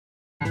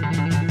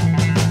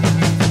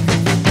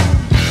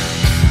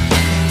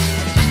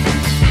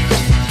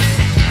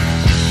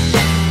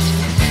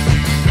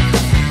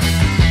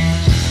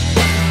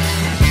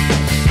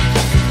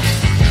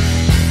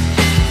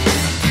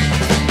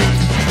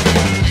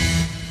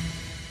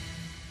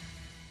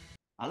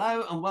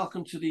Hello and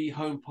welcome to the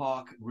Home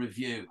Park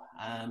review.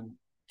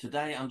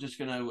 Today I'm just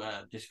going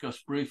to discuss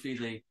briefly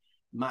the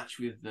match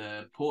with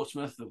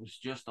Portsmouth that was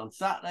just on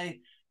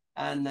Saturday,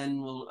 and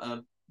then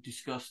we'll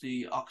discuss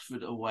the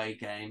Oxford away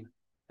game,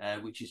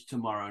 which is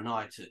tomorrow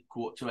night at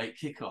 7:45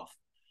 kickoff.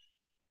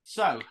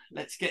 So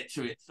let's get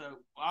to it. So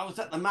I was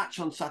at the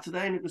match on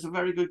Saturday and it was a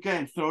very good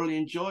game. Thoroughly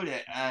enjoyed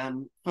it.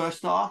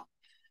 First half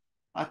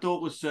I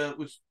thought was a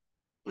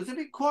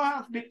bit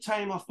quiet, a bit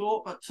tame, I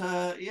thought, but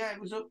yeah,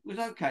 it was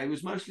okay. It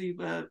was mostly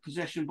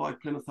possession by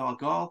Plymouth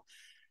Argyle,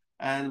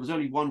 and there was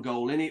only one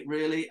goal in it,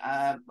 really,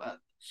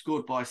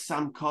 scored by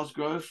Sam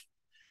Cosgrove.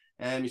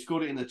 He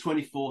scored it in the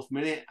 24th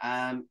minute,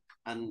 and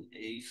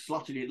he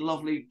slotted it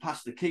lovely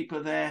past the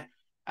keeper there,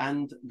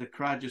 and the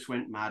crowd just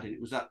went mad. It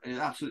was an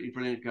absolutely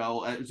brilliant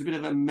goal. It was a bit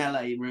of a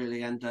melee,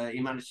 really, and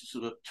he managed to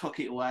sort of tuck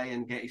it away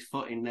and get his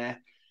foot in there.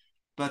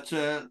 But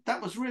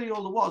that was really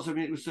all there was. I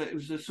mean, it was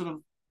a sort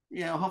of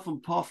huff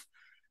and puff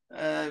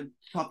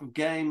type of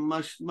game,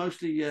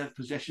 mostly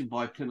possession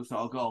by Plymouth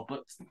Argyle.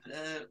 But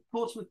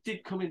Portsmouth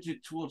did come into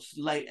towards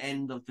the late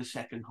end of the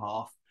second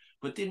half,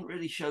 but didn't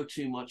really show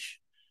too much.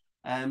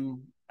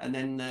 And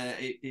then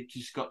it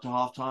just got to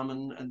half time,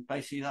 and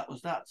basically that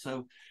was that.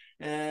 So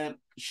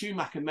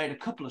Schumacher made a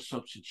couple of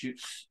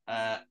substitutes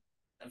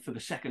for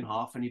the second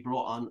half, and he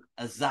brought on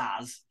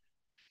Azaz,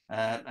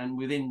 and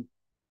within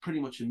pretty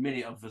much a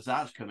minute of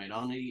Azaz coming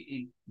on,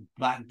 he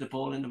bagged the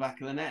ball in the back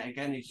of the net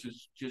again. It's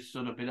just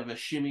sort of a bit of a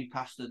shimmy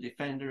past the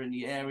defender in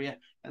the area,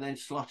 and then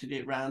slotted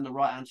it round the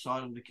right hand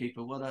side of the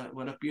keeper. What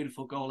a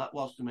beautiful goal that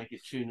was to make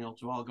it 2-0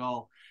 to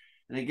Argyle.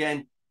 And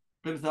again,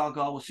 Plymouth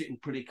Argyle was sitting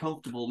pretty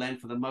comfortable then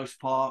for the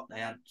most part. They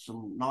had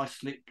some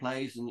nice slick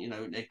plays, and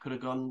they could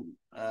have gone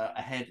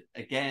ahead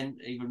again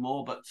even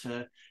more, but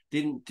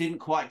didn't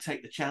quite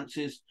take the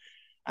chances.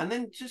 And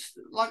then just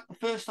like the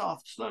first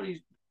half,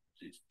 slowly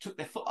took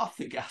their foot off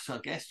the gas, I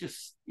guess,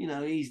 just,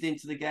 eased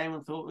into the game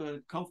and thought we were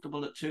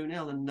comfortable at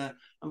 2-0. And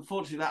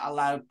unfortunately, that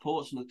allowed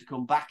Portsmouth to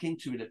come back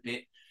into it a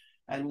bit.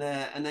 And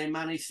they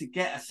managed to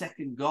get a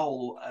second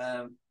goal.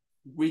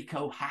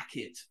 Rico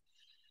Hackett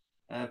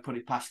put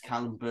it past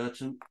Callum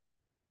Burton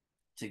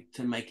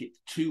to make it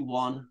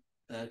 2-1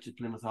 to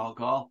Plymouth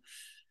Argyle.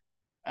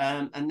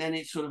 And then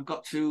it sort of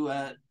got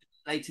to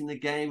late in the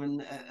game,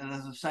 and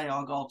as I say,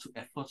 Argyle took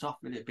their foot off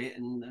it a bit,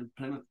 and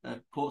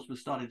Portsmouth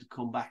started to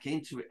come back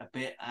into it a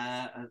bit,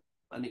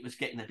 and it was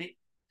getting a bit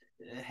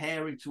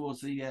hairy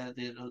towards the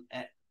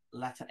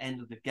latter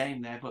end of the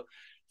game there. But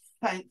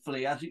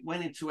thankfully, as it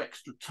went into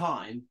extra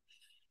time,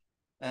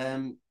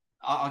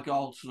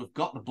 Argyle sort of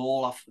got the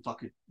ball off,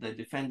 like the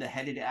defender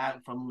headed it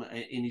out from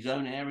in his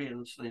own area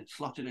and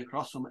slotted it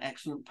across, some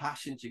excellent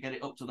passing to get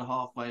it up to the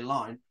halfway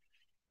line.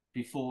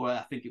 Before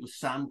I think it was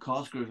Sam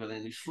Cosgrove, and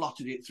then he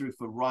slotted it through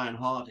for Ryan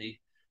Hardy,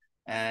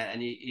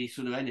 and he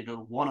sort of ended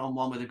up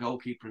one-on-one with the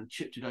goalkeeper and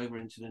chipped it over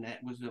into the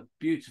net. It was a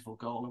beautiful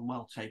goal and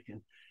well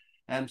taken.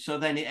 So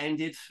then it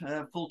ended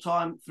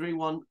full-time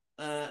 3-1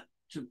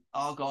 to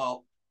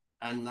Argyle,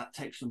 and that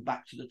takes them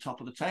back to the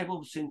top of the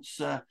table, since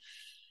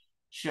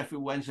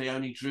Sheffield Wednesday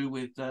only drew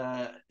with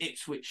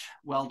Ipswich.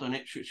 Well done,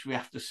 Ipswich, we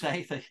have to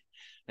say.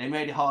 They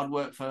made it hard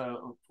work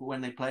for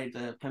when they played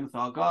Plymouth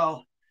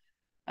Argyle.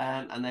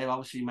 And they've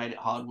obviously made it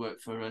hard work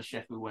for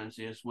Sheffield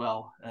Wednesday as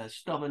well.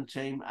 Stubborn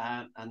team,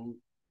 and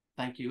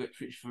thank you,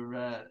 Ipswich,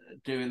 for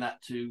doing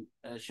that to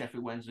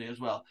Sheffield Wednesday as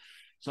well.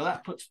 So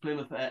that puts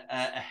Plymouth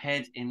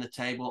ahead in the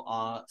table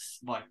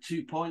by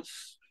 2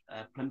 points.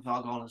 Plymouth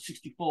Argyle on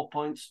 64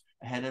 points,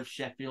 ahead of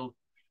Sheffield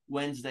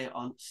Wednesday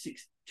on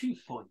 62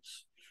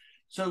 points.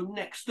 So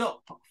next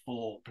up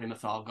for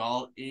Plymouth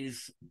Argyle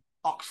is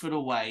Oxford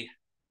away.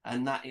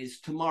 And that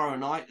is tomorrow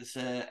night. It's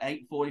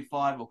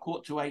 8:45 or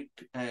 7:45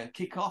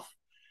 kickoff.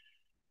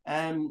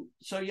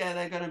 So yeah,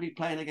 they're going to be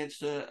playing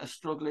against a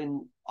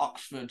struggling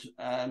Oxford.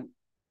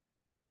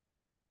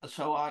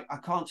 So I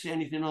can't see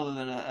anything other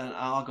than an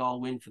Argyle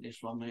win for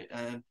this one.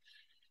 I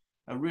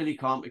really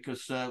can't,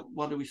 because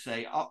what do we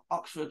say?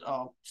 Oxford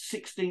are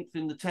 16th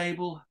in the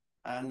table,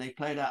 and they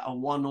played out a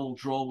 1-1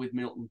 draw with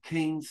Milton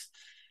Keynes.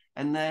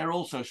 And they're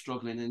also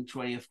struggling in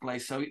 20th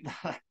place. So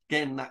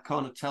again, that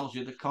kind of tells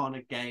you the kind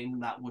of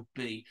game that would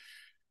be.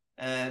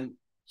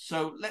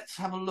 So let's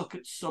have a look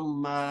at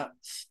some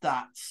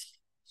stats.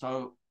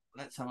 So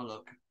let's have a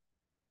look.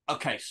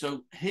 Okay,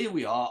 so here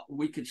we are.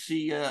 We could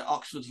see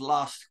Oxford's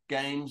last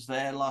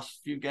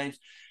few games.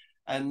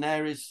 And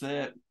there is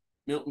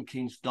Milton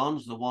Keynes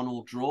Dons, the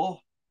 1-1 draw.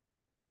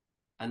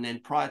 And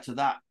then prior to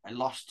that, they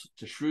lost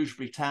to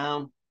Shrewsbury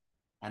Town,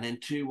 and then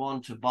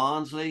 2-1 to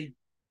Barnsley.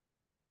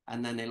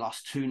 And then they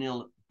lost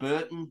 2-0 at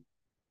Burton,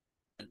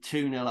 and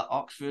 2-0 at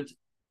Oxford,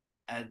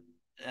 and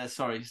at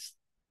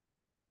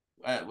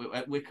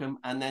Wickham.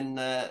 And then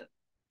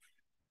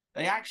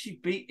they actually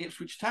beat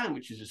Ipswich Town,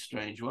 which is a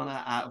strange one,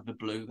 out of the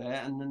blue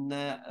there. And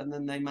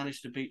then they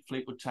managed to beat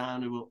Fleetwood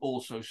Town, who were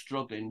also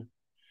struggling.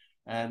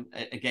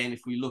 Again,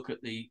 if we look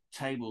at the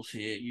tables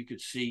here, you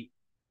could see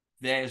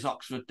there's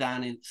Oxford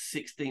down in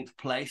 16th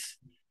place.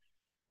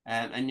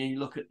 And you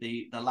look at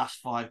the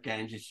last 5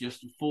 games, it's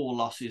just 4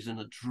 losses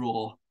and a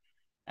draw.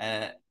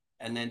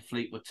 and then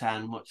Fleetwood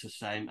Town, much the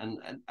same. And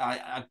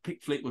I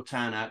picked Fleetwood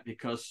Town out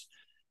because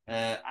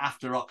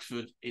after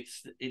Oxford,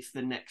 it's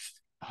the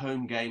next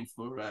home game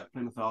for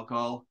Plymouth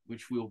Argyle,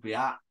 which we'll be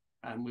at,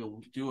 and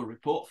we'll do a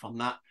report from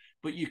that.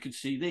 But you can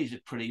see these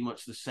are pretty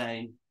much the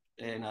same.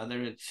 You know,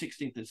 they're at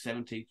 16th and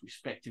 17th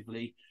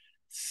respectively,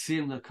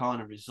 similar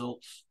kind of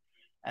results.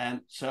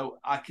 So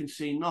I can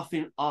see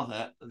nothing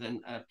other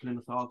than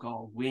Plymouth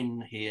Argyle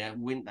win here.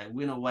 They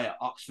win away at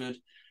Oxford,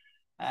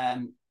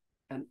 and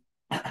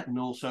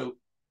also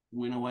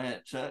win away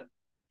at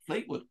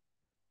Fleetwood.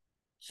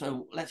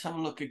 So let's have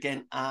a look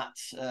again at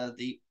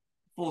the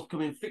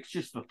forthcoming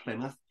fixtures for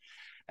Plymouth.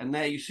 And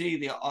there you see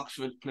the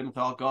Oxford Plymouth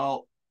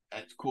Argyle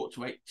at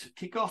 7:45 to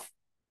kick off.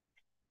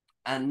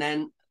 And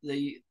then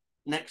the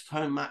next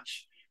home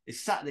match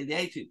is Saturday, the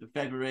 18th of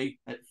February,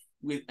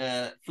 with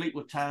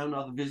Fleetwood Town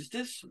are the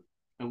visitors.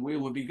 And we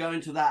will be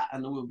going to that,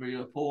 and there will be a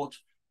report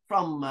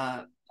from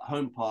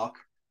Home Park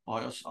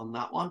by us on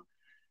that one.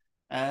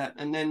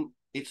 And then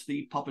it's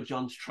the Papa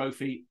John's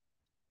Trophy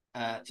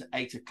to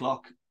 8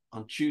 o'clock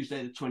on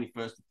Tuesday, the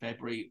 21st of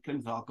February,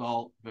 Plymouth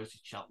Argyle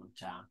versus Cheltenham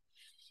Town.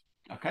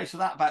 Okay, so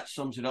that about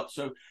sums it up.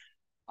 So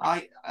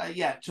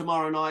yeah,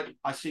 tomorrow night,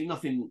 I see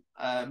nothing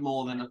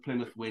more than a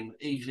Plymouth win.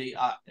 Easy.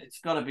 It's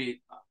got to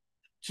be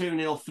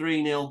 2-0,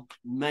 3-0,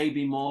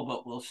 maybe more,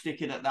 but we'll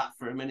stick it at that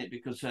for a minute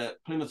because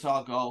Plymouth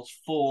Argyle's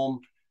form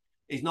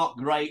is not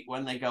great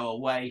when they go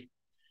away.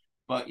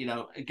 But, you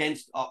know,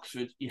 against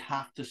Oxford, you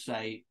have to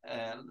say,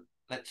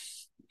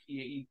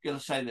 you've got to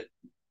say that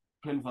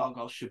Plymouth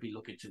Argyle should be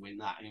looking to win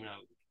that, you know,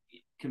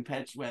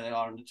 compared to where they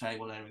are on the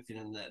table and everything,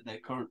 and their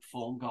current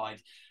form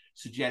guide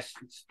suggests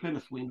it's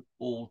Plymouth win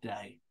all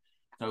day.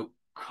 So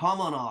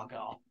come on,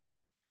 Argyle.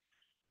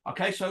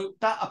 Okay, so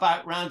that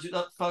about rounds it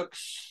up,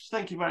 folks.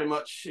 Thank you very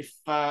much. If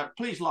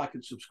please like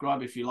and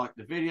subscribe if you like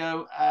the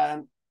video,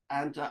 and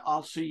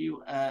I'll see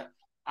you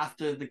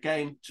after the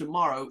game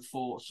tomorrow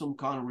for some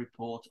kind of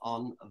report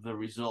on the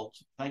result.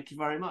 Thank you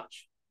very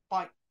much.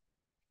 Bye.